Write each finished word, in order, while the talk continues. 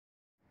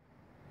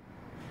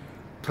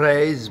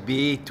Praise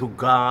be to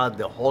God,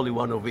 the Holy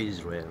One of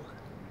Israel.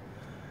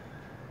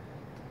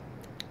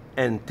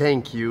 And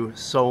thank you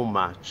so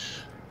much,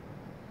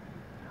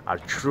 our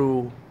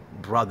true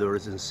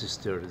brothers and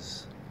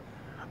sisters,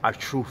 our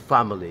true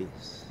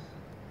families,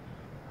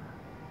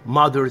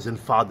 mothers and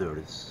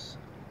fathers,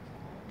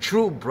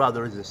 true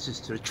brothers and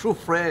sisters, true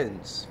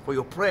friends, for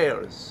your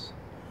prayers,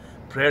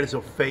 prayers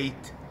of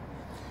faith.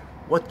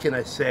 What can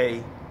I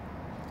say?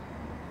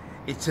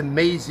 It's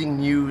amazing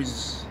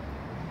news,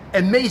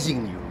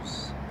 amazing news.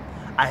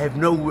 I have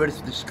no words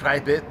to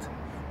describe it,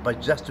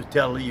 but just to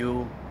tell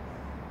you,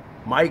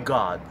 my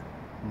God,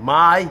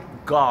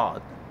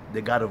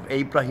 the God of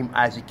Abraham,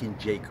 Isaac, and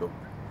Jacob,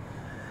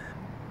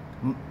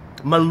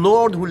 my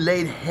Lord who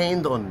laid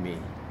hand on me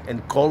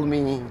and called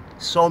me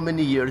so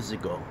many years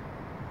ago,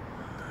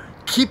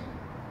 keep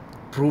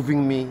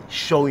proving me,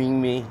 showing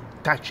me,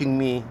 touching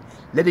me,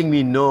 letting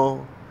me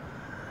know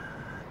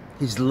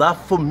His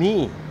love for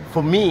me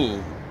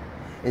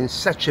in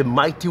such a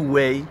mighty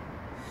way,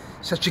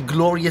 such a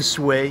glorious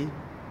way.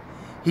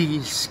 He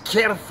is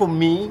cared for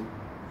me,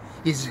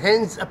 His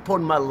hands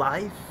upon my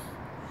life,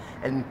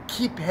 and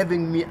keep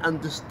having me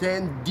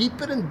understand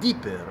deeper and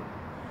deeper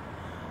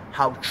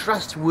how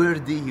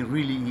trustworthy He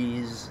really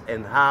is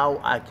and how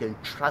I can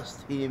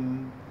trust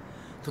Him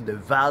through the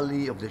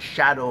valley of the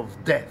shadow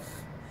of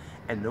death.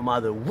 And no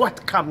matter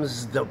what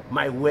comes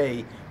my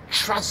way,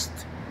 trust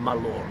my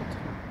Lord.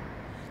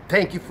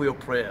 Thank you for your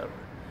prayer.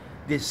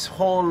 This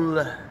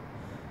whole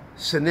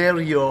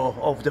scenario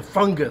of the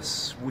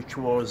fungus, which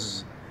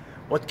was,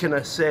 what can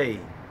I say,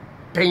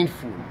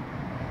 painful,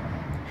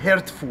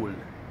 hurtful,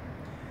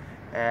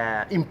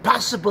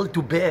 impossible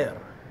to bear.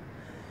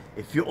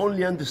 If you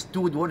only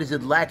understood what is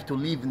it like to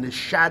live in the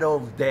shadow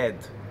of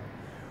death,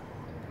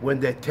 when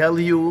they tell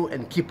you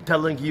and keep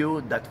telling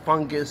you that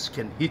fungus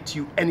can hit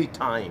you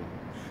anytime,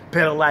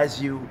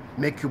 paralyze you,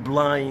 make you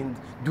blind,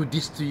 do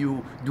this to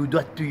you, do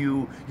that to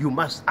you, you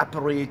must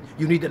operate,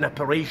 you need an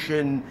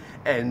operation,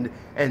 and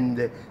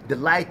the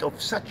light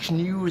of such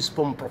news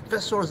from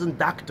professors and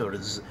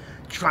doctors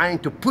trying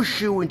to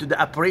push you into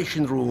the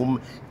operation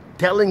room,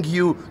 telling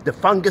you the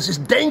fungus is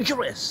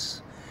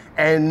dangerous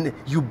and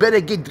you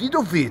better get rid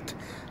of it.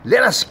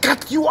 Let us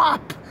cut you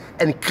up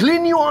and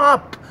clean you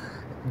up,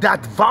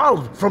 that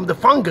valve from the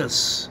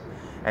fungus.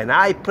 And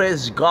I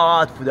praise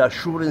God for the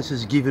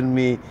assurances given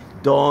me.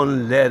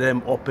 Don't let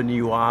Him open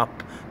you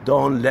up.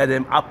 Don't let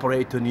Him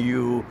operate on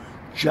you.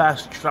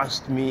 Just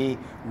trust me.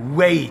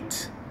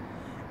 Wait.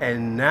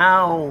 And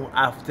now,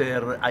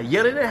 after a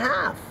year and a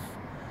half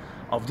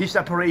of this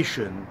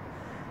operation,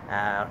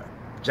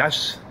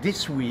 just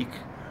this week,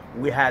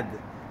 we had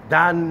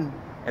done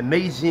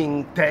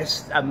amazing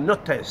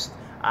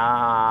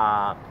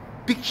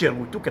picture.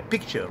 We took a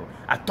picture,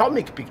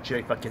 atomic picture,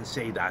 if I can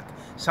say that.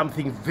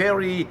 Something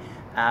very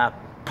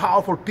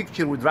powerful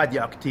picture with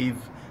radioactive,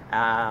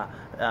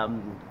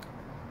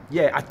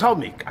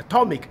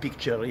 atomic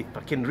picture, if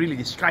I can really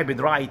describe it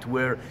right,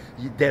 where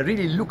they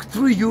really look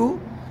through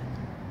you,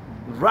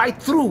 right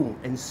through,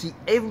 and see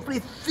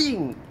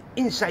everything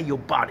inside your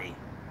body.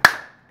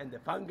 And the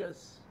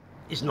fungus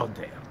is not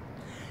there.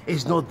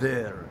 It's not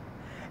there.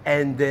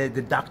 And the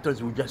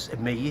doctors were just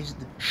amazed,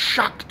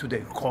 shocked to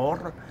their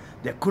core.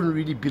 They couldn't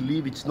really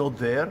believe it's not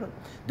there.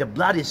 The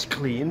blood is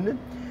clean.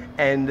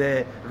 And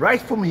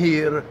right from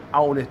here, I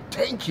want to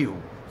thank you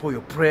for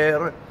your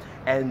prayer.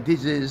 And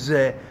this is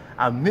a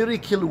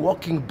miracle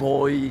walking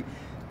boy,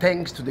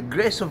 thanks to the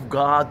grace of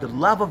God, the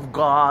love of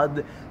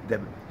God, the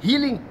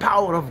healing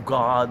power of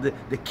God,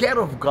 the care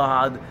of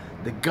God,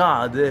 the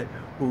God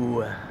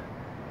who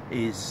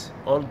is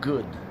all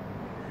good,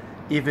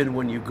 even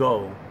when you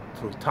go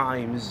through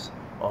times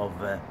of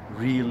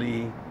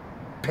really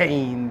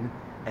pain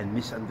and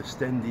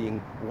misunderstanding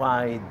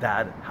why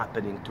that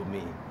happening to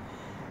me.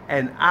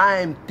 And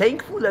I'm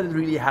thankful that it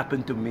really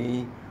happened to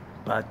me,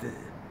 but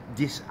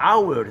these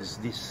hours,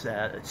 this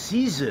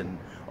season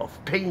of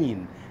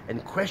pain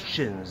and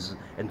questions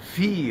and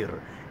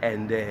fear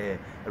and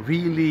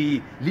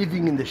really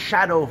living in the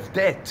shadow of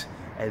death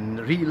and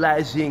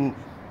realizing,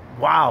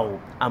 wow,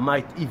 I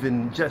might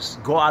even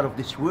just go out of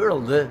this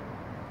world,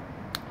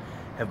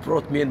 have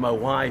brought me and my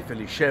wife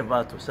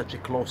Elisheva to such a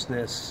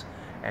closeness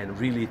and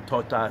really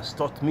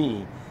taught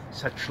me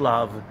such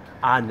love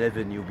I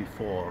never knew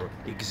before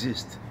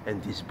exist in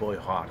this boy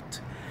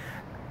heart.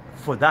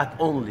 For that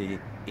only,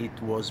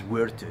 it was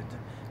worth it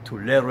to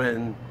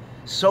learn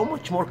so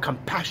much more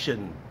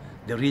compassion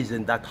there is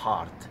in that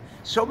heart,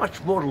 so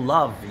much more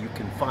love you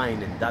can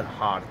find in that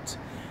heart,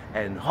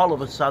 and all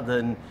of a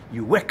sudden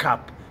you wake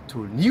up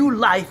to new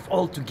life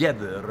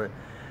altogether,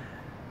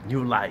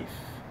 new life.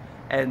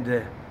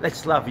 And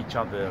let's love each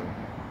other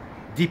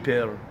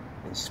deeper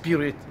in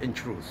spirit and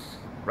truth,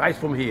 right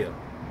from here.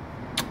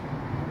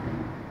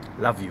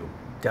 Love you.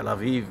 Tel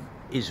Aviv,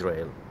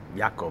 Israel,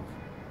 Yaakov.